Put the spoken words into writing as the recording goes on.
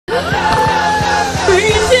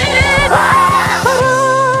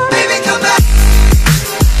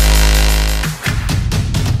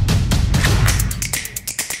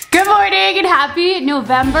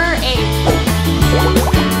November 8th.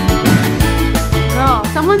 Girl,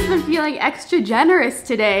 someone's been feeling extra generous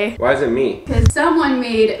today. Why is it me? Because someone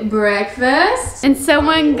made breakfast and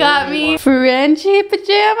someone got me Frenchie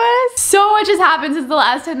pajamas. So much has happened since the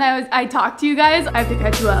last time I talked to you guys. I have to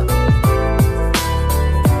catch you up.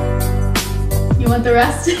 You want the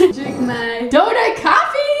rest? Drink my donut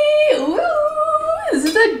coffee. Ooh. This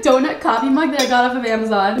is a donut coffee mug that I got off of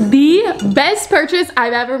Amazon. The best purchase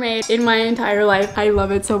I've ever made in my entire life. I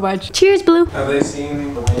love it so much. Cheers, Blue. Have they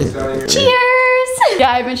seen the wainscoting? Cheers!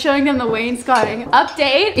 Yeah, I've been showing them the wainscoting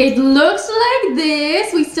update. It looks like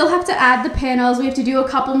this. We still have to add the panels. We have to do a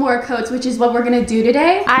couple more coats, which is what we're gonna do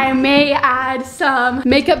today. I may add some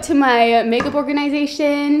makeup to my makeup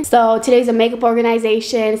organization. So today's a makeup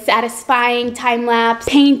organization, satisfying time-lapse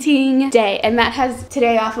painting day. And Matt has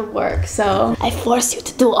today off of work, so I forced you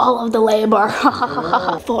to do all of the labor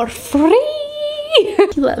for free.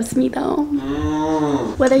 He loves me though.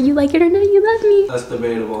 Whether you like it or not, you love me. That's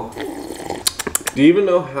debatable. Do you even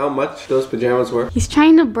know how much those pajamas were? He's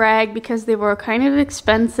trying to brag because they were kind of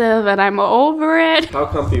expensive and I'm over it. How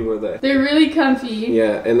comfy were they? They're really comfy.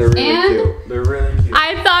 Yeah, and they're really cute. They're really cute.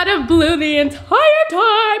 I thought of Blue the entire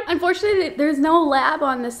time. Unfortunately, there's no lab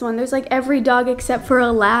on this one. There's like every dog except for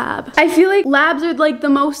a lab. I feel like labs are like the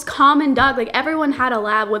most common dog. Like everyone had a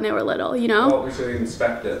lab when they were little, you know? Well, we should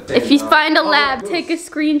inspect it. If you find a lab, take a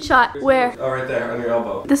screenshot. Where? Oh, right there on your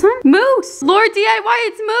elbow. This one? Moose. Lord DIY,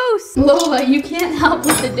 it's Moose. Lola, you can't help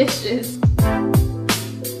with the dishes.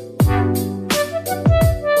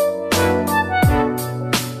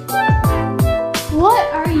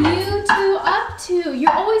 What are you two up to?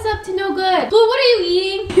 You're always up to no good. Blue, what are you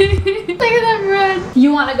eating? Look at them run.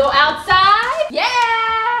 You want to go outside? Yeah!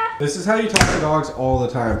 This is how you talk to dogs all the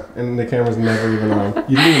time, and the camera's never even on.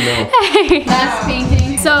 You didn't even know. Hey, that's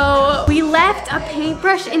painting. So we left a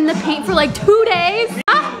paintbrush in the paint for like 2 days.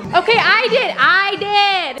 Okay, I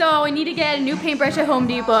did. So I need to get a new paintbrush at Home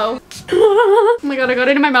Depot. Oh my god, I got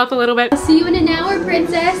it in my mouth a little bit. I'll see you in an hour,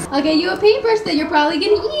 princess. I'll get you a paintbrush that you're probably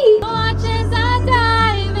gonna eat. Watch as I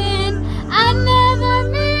dive in, I never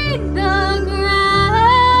meet the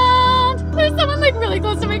ground. There's someone like really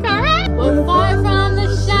close to my car. We're far from the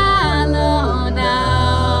shallow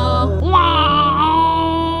now.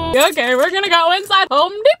 Wow. Okay, we're gonna go inside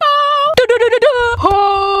Home Depot.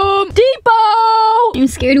 Home Depot. I'm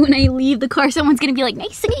scared when I leave the car, someone's gonna be like,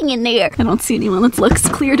 nice singing in there. I don't see anyone. Let's look. It's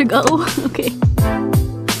clear to go. Okay.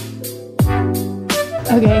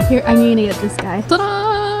 Okay, here, I'm gonna get this guy.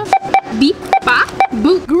 Ta-da! Beep, bop,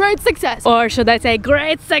 boop. Great success. Or should I say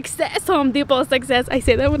great success? Home Depot success. I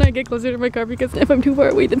say that when I get closer to my car because if I'm too far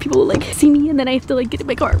away, then people will like see me and then I have to like get in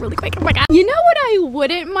my car really quick. Oh my god. You know what I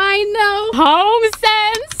wouldn't mind though?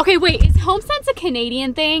 HomeSense. Okay, wait, is HomeSense a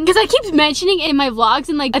Canadian thing? Because I keep mentioning it in my vlogs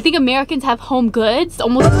and like I think Americans have Home Goods.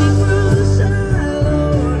 Almost.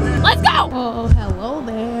 Let's go! Oh, hello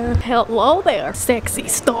there. Hello there, sexy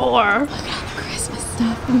store. Look at all the Christmas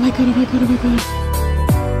stuff. Oh my god, oh my god, oh my god.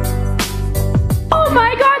 Oh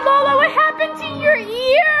my god, Lola, what happened to your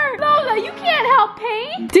ear? Lola, you can't help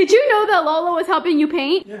paint. Did you know that Lola was helping you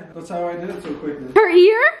paint? Yeah, that's how I did it so quickly. Her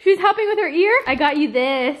ear? She's helping with her ear? I got you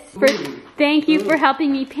this. Thank you for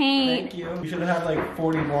helping me paint. Thank you. You should have like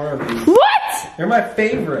 40 more of these. What? They're my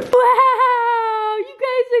favorite. Wow, you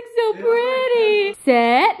guys look so pretty.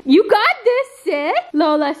 Sit. You got this. Sit.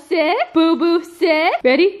 Lola, sit. Boo Boo, sit.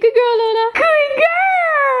 Ready? Good girl, Lola. Good girl.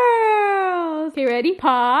 Okay, ready?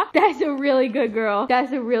 Paw. That's a really good girl.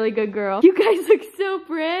 That's a really good girl. You guys look so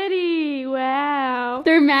pretty. Wow.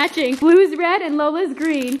 They're matching. Blue's red and Lola's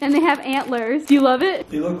green. And they have antlers. Do you love it?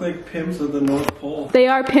 They look like pimps of the North Pole. They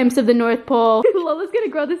are pimps of the North Pole. Lola's gonna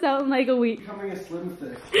grow this out in like a week. Becoming a slim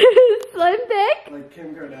thick. Slim thick? Like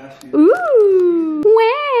Kim Kardashian. Ooh.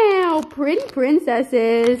 Wow. Pretty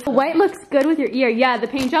princesses. White looks good with your ear. Yeah, the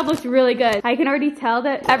paint job looks really good. I can already tell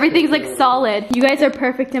that everything's like solid. You guys are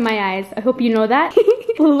perfect in my eyes. I hope you know that.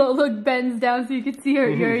 Lola bends down so you can see her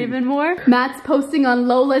ear even more. Matt's posting on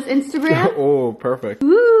Lola's Instagram. Oh, perfect.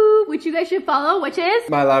 Ooh, which you guys should follow, which is?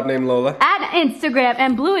 My lab name Lola. At Instagram.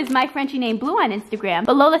 And Blue is my Frenchie name, Blue on Instagram.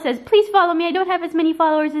 But Lola says, please follow me. I don't have as many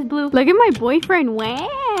followers as Blue. Look at my boyfriend.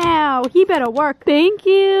 Wow. He better work. Thank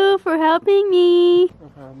you for helping me.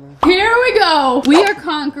 Here we go. We are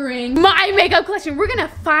conquering my makeup collection. We're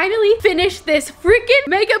gonna finally finish this freaking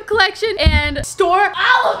makeup collection and store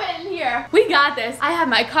all of it in here. We got this. I have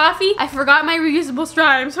my coffee. I forgot my reusable straw.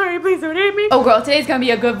 I'm sorry, please don't hate me. Oh girl, today's gonna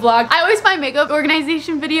be a good vlog. I always find makeup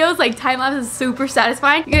organization videos, like time lapse, is super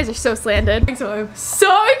satisfying. You guys are so slanted. So I'm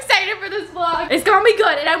so excited for this vlog. It's gonna be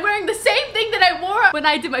good. And I'm wearing the same thing that I wore when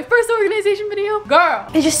I did my first organization video. Girl,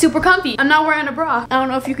 it's just super comfy. I'm not wearing a bra. I don't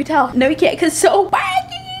know if you could tell. No, you can't, because it's so baggy.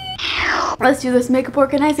 Let's do this makeup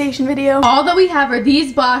organization video. All that we have are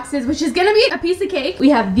these boxes, which is gonna be a piece of cake. We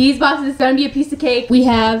have these boxes, it's gonna be a piece of cake. We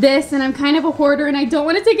have this, and I'm kind of a hoarder, and I don't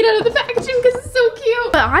want to take it out of the packaging because it's so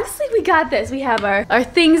cute. But honestly, we got this. We have our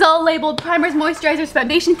things all labeled: primers, moisturizers,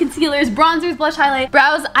 foundation, concealers, bronzers, blush, highlight,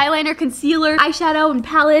 brows, eyeliner, concealer, eyeshadow, and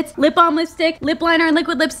palettes, lip balm, lipstick, lip liner, and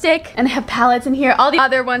liquid lipstick. And I have palettes in here. All the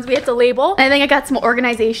other ones we have to label. And I think I got some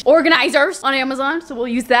organizers on Amazon, so we'll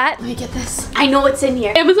use that. Let me get this. I know what's in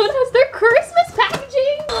here. Amazon has their Christmas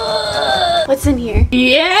packaging. What's in here?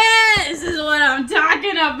 Yeah, this is what I'm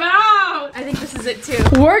talking about. I think this is it too.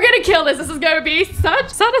 We're gonna kill this. This is gonna be such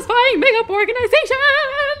satisfying makeup organization.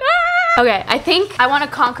 Okay, I think I want to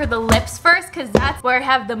conquer the lips first because that's where I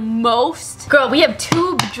have the most. Girl, we have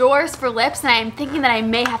 2 drawers for lips, and I'm thinking that I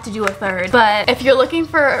may have to do a 3rd. But if you're looking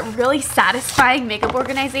for a really satisfying makeup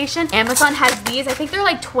organization, Amazon has these. I think they're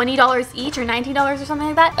like $20 each or $19 or something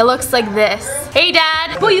like that. It looks like this. Hey,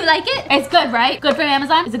 Dad. Will you like it? It's good, right? Good from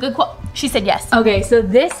Amazon? It's a good quote. She said yes. Okay, so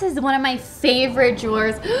this is one of my favorite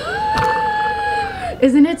drawers.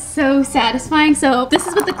 Isn't it so satisfying? So this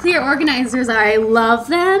is what the clear organizers are. I love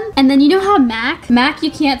them. And then you know how MAC, you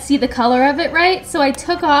can't see the color of it, right? So I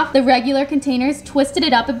took off the regular containers, twisted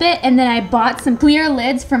it up a bit, and then I bought some clear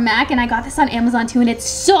lids from MAC, and I got this on Amazon too, and it's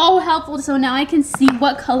so helpful. So now I can see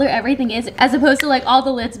what color everything is, as opposed to like all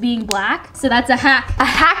the lids being black. So that's a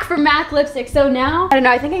hack for MAC lipstick. So now, I don't know,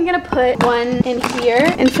 I think I'm gonna put one in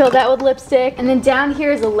here and fill that with lipstick. And then down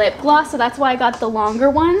here is a lip gloss, so that's why I got the longer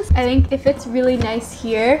ones. I think if it's really nice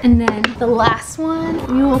here, and then the last one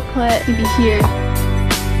we will put maybe here.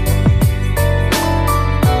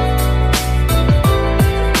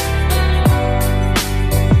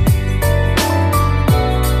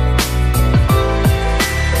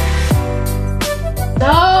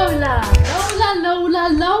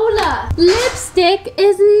 Lola. Lipstick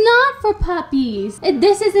is not for puppies.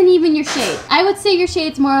 This isn't even your shade. I would say your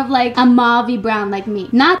shade's more of like a mauvey brown like me,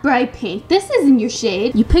 not bright pink. This isn't your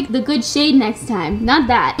shade. You pick the good shade next time, not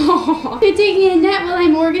that. You're taking a nap while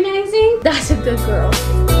I'm organizing? That's a good girl.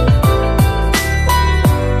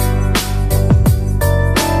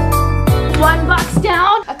 One box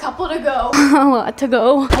down, a couple to go. A lot to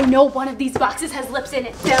go. I know one of these boxes has lips in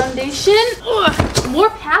it. Foundation. Ugh. More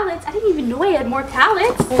palettes. I didn't even know I had more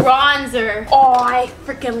palettes. Bronzer. Oh, I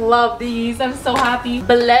freaking love these. I'm so happy.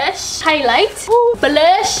 Blush. Highlight. Ooh,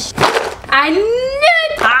 blush. I knew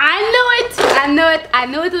it. I knew it. I knew it. I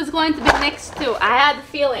knew it was going to be next to. I had the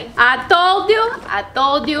feeling. I told you. I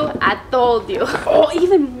told you. I told you. Oh,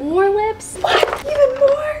 even more lips. What? Even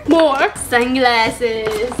more? More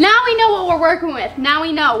sunglasses. Now we know what we're working with. Now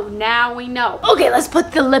we know. Now we know. Okay, let's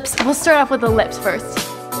put the lips. We'll start off with the lips first.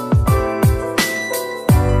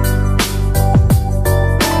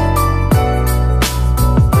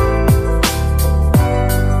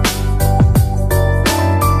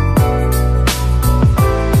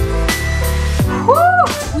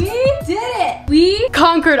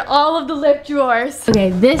 Conquered all of the lip drawers. Okay,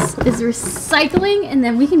 this is recycling, and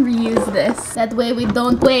then we can reuse this. That way we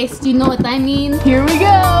don't waste, you know what I mean? Here we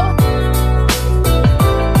go.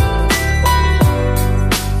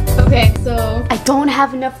 Okay, so I don't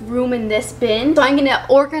have enough room in this bin, so I'm gonna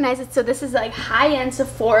organize it. So this is like high-end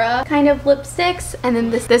Sephora kind of lipsticks, and then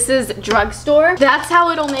this is drugstore. That's how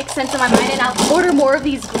it'll make sense in my mind, and I'll order more of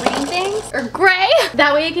these green things, or gray.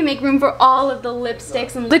 That way I can make room for all of the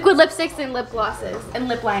lipsticks and liquid lipsticks and lip glosses and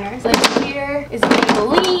lip liners. Like here is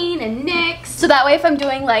Maybelline and NYX. So that way if I'm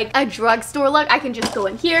doing like a drugstore look, I can just go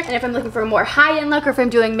in here. And if I'm looking for a more high-end look, or if I'm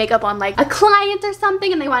doing makeup on like a client or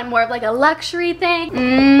something and they want more of like a luxury thing,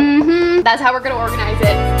 that's how we're gonna organize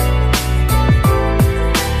it.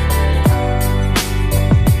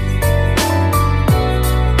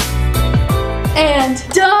 And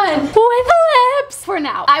done with lips for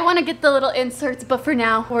now. I want to get the little inserts, but for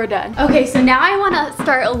now we're done. Okay, so now I want to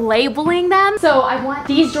start labeling them. So I want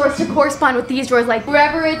these drawers to correspond with these drawers. Like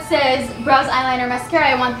wherever it says brows, eyeliner, mascara,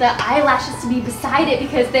 I want the eyelashes to be beside it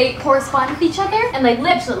because they correspond with each other. And like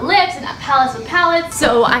lips with lips and palettes with palettes.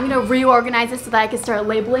 So I'm gonna reorganize it so that I can start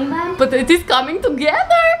labeling them. But it is coming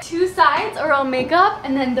together. 2 sides are all makeup,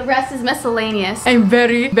 and then the rest is miscellaneous. I'm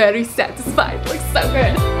very, very satisfied. Looks so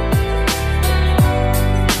good.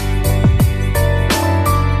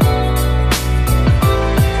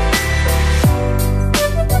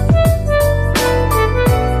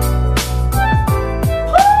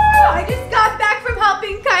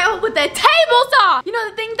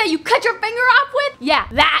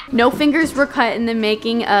 No fingers were cut in the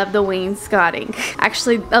making of the wainscoting.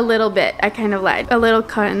 Actually, a little bit. I kind of lied. A little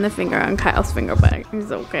cut in the finger on Kyle's finger, but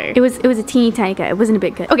it's okay. It was a teeny tiny cut. It wasn't a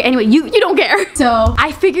big cut. Okay, anyway, you don't care. So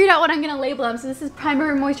I figured out what I'm gonna label them. So this is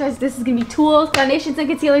primer and moisturizer. This is gonna be tools. Foundations and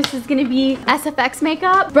concealers. This is gonna be SFX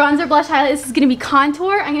makeup. Bronzer, blush, highlight. This is gonna be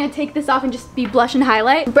contour. I'm gonna take this off and just be blush and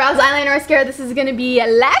highlight. Brows, eyeliner, mascara. This is gonna be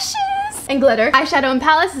lashes and glitter. Eyeshadow and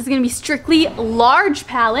palette. This is gonna be strictly large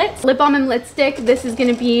palette. Lip balm and lipstick. This is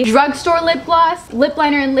gonna be drugstore lip gloss, lip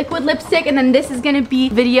liner and liquid lipstick, and then this is gonna be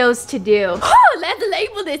videos to do. Oh, let's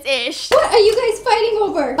label this ish. What are you guys fighting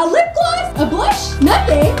over? A lip gloss? A blush?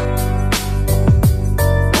 Nothing.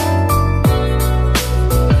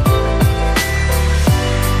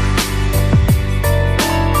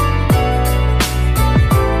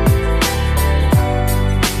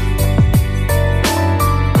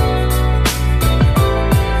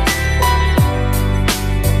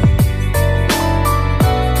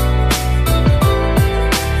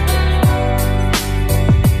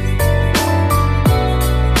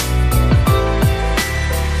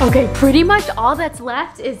 Okay, pretty much all that's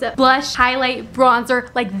left is a blush, highlight, bronzer,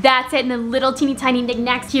 like that's it, and then little teeny tiny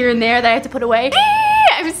knickknacks here and there that I have to put away.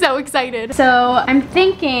 I'm so excited. So I'm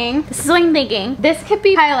thinking, this is what I'm thinking. This could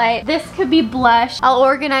be highlight, this could be blush. I'll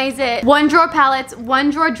organize it. 1 drawer palettes, 1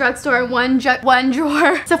 drawer drugstore, 1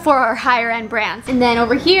 drawer Sephora or higher end brands. And then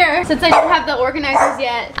over here, since I don't have the organizers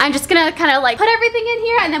yet, I'm just gonna kind of like put everything in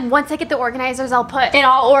here, and then once I get the organizers, I'll put it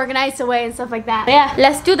all organized away and stuff like that. But yeah,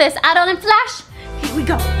 let's do this. Adelaine Flash. Here we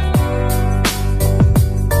go.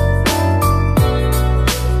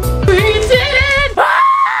 We did it!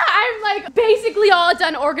 I'm like basically all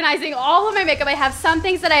done organizing all of my makeup. I have some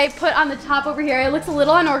things that I put on the top over here. It looks a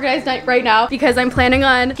little unorganized right now because I'm planning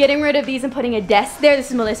on getting rid of these and putting a desk there.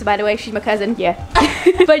 This is Melissa, by the way. She's my cousin. Yeah.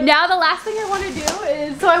 But now the last thing I want to do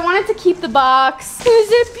is, so I wanted to keep the box. It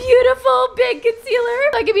was a beautiful big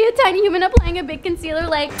concealer. I could be a tiny human applying a big concealer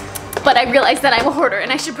like... But I realized that I'm a hoarder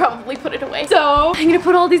and I should probably put it away. So I'm gonna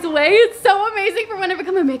put all these away. It's so amazing for when I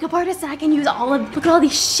become a makeup artist and I can use all of, look at all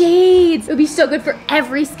these shades. It would be so good for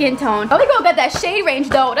every skin tone. I think I'll get that shade range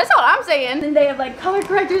though. That's all I'm saying. And they have like color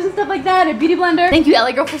correctors and stuff like that, and a beauty blender. Thank you,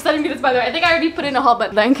 LA girl, for sending me this, by the way. I think I already put it in a haul,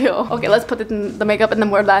 but thank you. Okay, let's put it in the makeup and then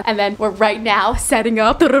we're done. And then we're right now setting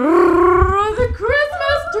up the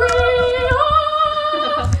Christmas tree.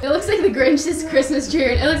 It looks like the Grinch's Christmas tree.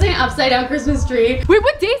 It looks like an upside down Christmas tree. Wait,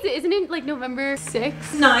 what day is it? Isn't it like November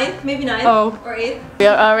 6th? 9th, maybe 9th. Oh. Or 8th. We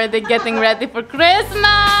are already getting ready for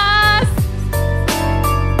Christmas!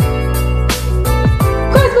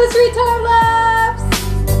 Christmas tree time lapse!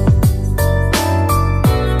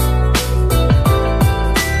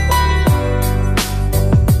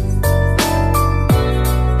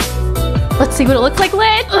 Let's see what it looks like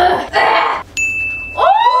lit.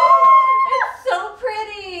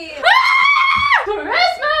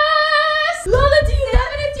 Christmas! Lola, do you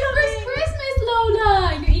love it? It's your first Christmas,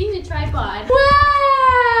 Lola! You're eating the tripod.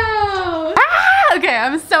 Wow! Ah! Okay,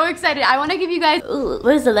 I'm so excited. I want to give you guys... Ooh,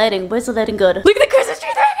 where's the lighting? Where's the lighting good? Look at the Christmas tree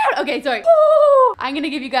right now! Okay, sorry. Ooh, I'm gonna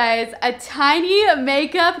give you guys a tiny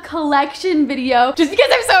makeup collection video just because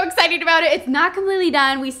I'm so excited about it. It's not completely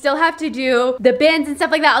done. We still have to do the bins and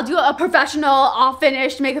stuff like that. I'll do a professional, all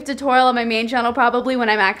finished makeup tutorial on my main channel probably when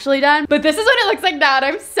I'm actually done. But this is what it looks like now, and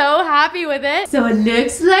I'm so happy with it. So it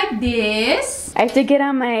looks like this. I have to get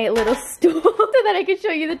on my little stool so that I can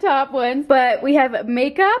show you the top ones. But we have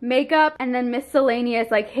makeup, and then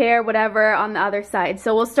miscellaneous like hair, whatever on the other side.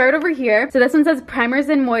 So we'll start over here. So this one says primers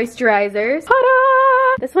and moisturizers. Ta-da!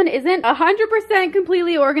 This one isn't 100%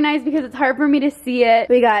 completely organized because it's hard for me to see it.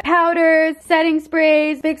 We got powders, setting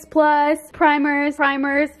sprays, Fix Plus, primers,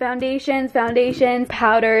 foundations,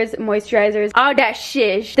 powders, moisturizers, all that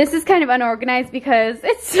shish. This is kind of unorganized because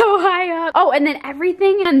it's so high up. Oh, and then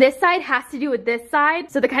everything on this side has to do with this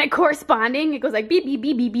side. So they're kind of corresponding. It goes like beep, beep,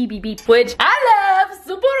 beep, beep, beep, beep, beep, which I love,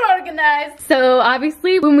 super organized. So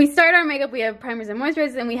obviously when we start our makeup, we have primers and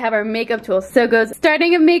moisturizers, and we have our makeup tools. So it goes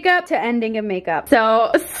starting of makeup to ending of makeup.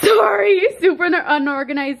 So sorry, super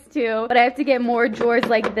unorganized too, but I have to get more drawers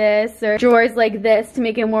like this or drawers like this to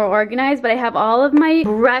make it more organized. But I have all of my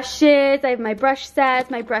brushes, I have my brush sets,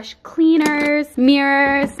 my brush cleaners,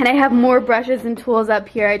 mirrors, and I have more brushes and tools up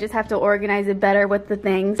here. I just have to organize it better with the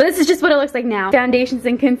things. So this is just what it looks like now. Foundations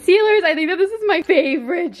and concealers. I think that this is my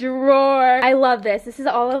favorite drawer. I love this. This is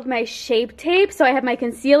all of my Shape Tape. So I have my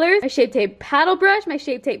concealers, my Shape Tape paddle brush, my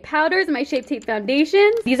Shape Tape powders, and my Shape Tape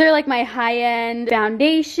foundations. These are like my high-end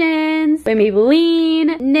foundations. Wait,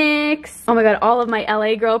 Maybelline, NYX. Oh my god, all of my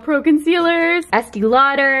LA Girl Pro concealers, Estee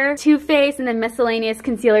Lauder, Too Faced, and then miscellaneous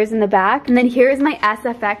concealers in the back. And then here is my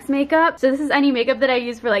SFX makeup. So this is any makeup that I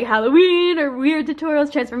use for like Halloween or weird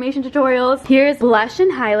tutorials, transformation tutorials. Here's blush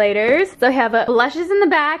and highlighters. So I have blushes in the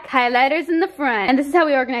back, highlighters in the front. And this is how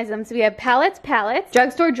we organize them. So we have palettes,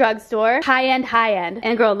 drugstore, high-end.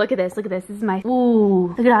 And girl, look at this, This is my,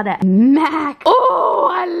 ooh, look at all that MAC. Oh,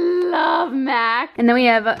 I love MAC. And then we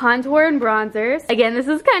have contour and bronzers. Again, this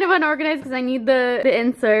is kind of unorganized because I need the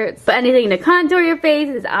inserts. But anything to contour your face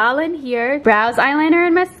is all in here. Brows, eyeliner,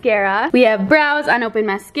 and mascara. We have brows, unopened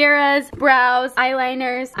mascaras, brows,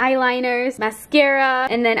 eyeliners, mascara,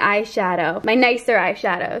 and then eyeshadow. My nicer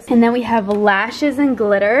eyeshadows. And then we have lashes and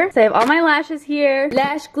glitter. So I have all my lashes here.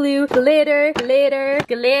 Lash glue, glitter,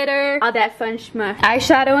 all that fun schmuck.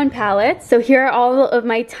 Eyeshadow and palettes. So here are all of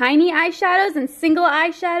my tiny eyeshadows and single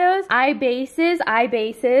eyeshadows. Eye bases.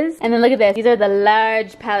 And then look at this. These are the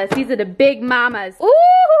large palettes. These are the big mamas.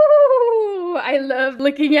 Ooh, I love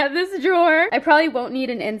looking at this drawer. I probably won't need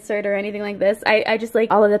an insert or anything like this. I just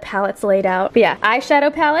like all of the palettes laid out. But yeah,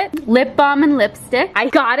 eyeshadow palette, lip balm and lipstick. I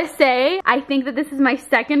gotta say, I think that this is my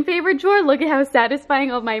second favorite drawer. Look at how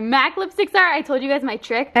satisfying all of my MAC lipsticks are. I told you guys my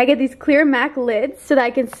trick. I get these clear MAC lids so that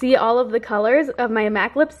I can see all of the colors of my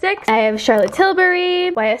MAC lipsticks. I have Charlotte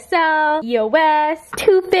Tilbury, YSL, EOS,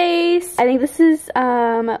 Too Faced. I think this is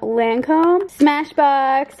Lancome,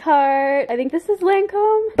 Smashbox, Tarte. I think this is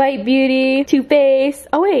Lancome, Bite Beauty, Too Faced.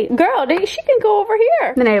 Oh wait, girl, she can go over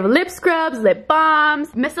here. Then I have lip scrubs, lip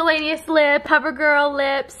balms, miscellaneous lip, CoverGirl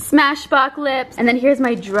lips, Smashbox lips, and then here's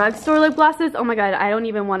my drugstore lip glosses. Oh my god, I don't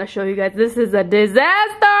even want to show you guys. This is a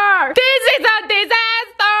disaster. This is a disaster.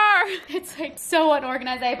 It's like so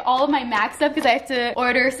unorganized. I have all of my MAC stuff because I have to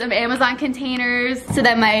order some Amazon containers so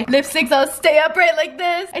that my lipsticks all stay upright like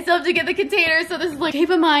this. I still have to get the containers, so this is like,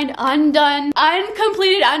 keep in mind, undone,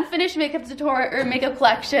 uncompleted, unfinished makeup tutorial or makeup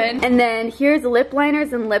collection. And then here's lip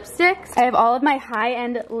liners and lipsticks. I have all of my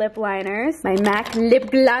high-end lip liners, my MAC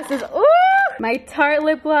lip glosses, ooh! My Tarte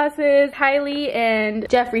lip glosses, Kylie and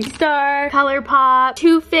Jeffree Star, ColourPop,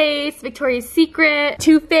 Too Faced, Victoria's Secret,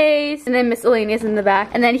 Too Faced, and then miscellaneous in the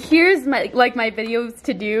back. And then here's my videos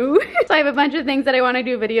to do. So I have a bunch of things that I want to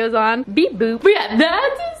do videos on. Beep boop. But yeah,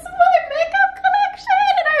 that is my makeup collection,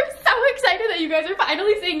 and I'm so excited that you guys are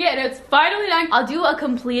finally seeing it, and it's finally done. I'll do a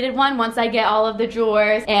completed one once I get all of the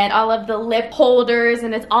drawers and all of the lip holders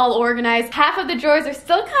and it's all organized. Half of the drawers are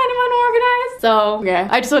still kind of unorganized, so yeah,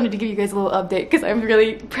 I just wanted to give you guys a little update because I'm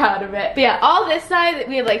really proud of it. But yeah, all this side,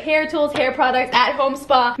 we have like hair tools, hair products, at-home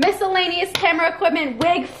spa, miscellaneous camera equipment,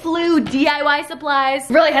 wig, flu, DIY supplies.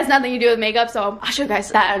 Really has nothing to do with makeup, so I'll show you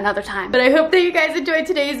guys that another time. But I hope that you guys enjoyed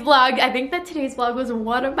today's vlog. I think that today's vlog was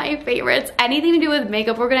one of my favorites. Anything to do with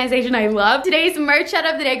makeup organization, I love. Today's merch shout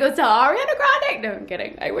out of the day goes to Ariana Grande. No, I'm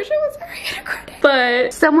kidding. I wish it was Ariana Grande.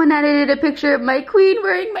 But someone edited a picture of my queen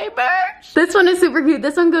wearing my merch. This one is super cute.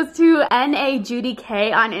 This one goes to NA Judy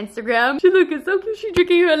K on Instagram. She looking so cute. She's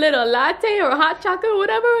drinking her little latte or hot chocolate or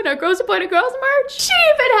whatever in her Girls Appointed Girls merch. She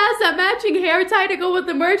even has a matching hair tie to go with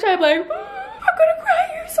the merch. I'm like, oh, I'm gonna cry.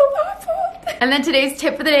 You're so thoughtful. And then today's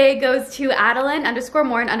tip for the day goes to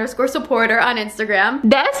Adelaine_Morin_supporter on Instagram.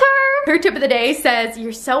 That's her. Her tip of the day says,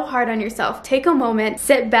 you're so hard on yourself. Take a moment,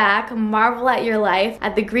 sit back, marvel at your life,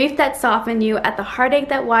 at the grief that softened you, at the heartache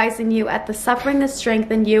that wisened you, at the suffering that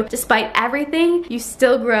strengthened you. Despite everything, you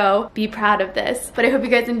still grow. Be proud of this. But I hope you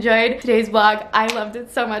guys enjoyed today's vlog. I loved it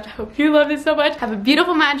so much. I hope you loved it so much. Have a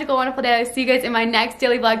beautiful, magical, wonderful day. I'll see you guys in my next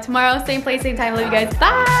daily vlog tomorrow. Same place, same time. Love you guys.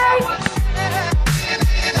 Bye!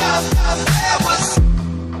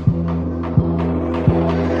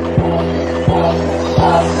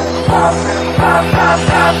 Pop, pop, pop, pop,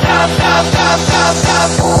 pop, pop, pop, pop,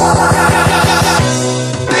 pop, pop.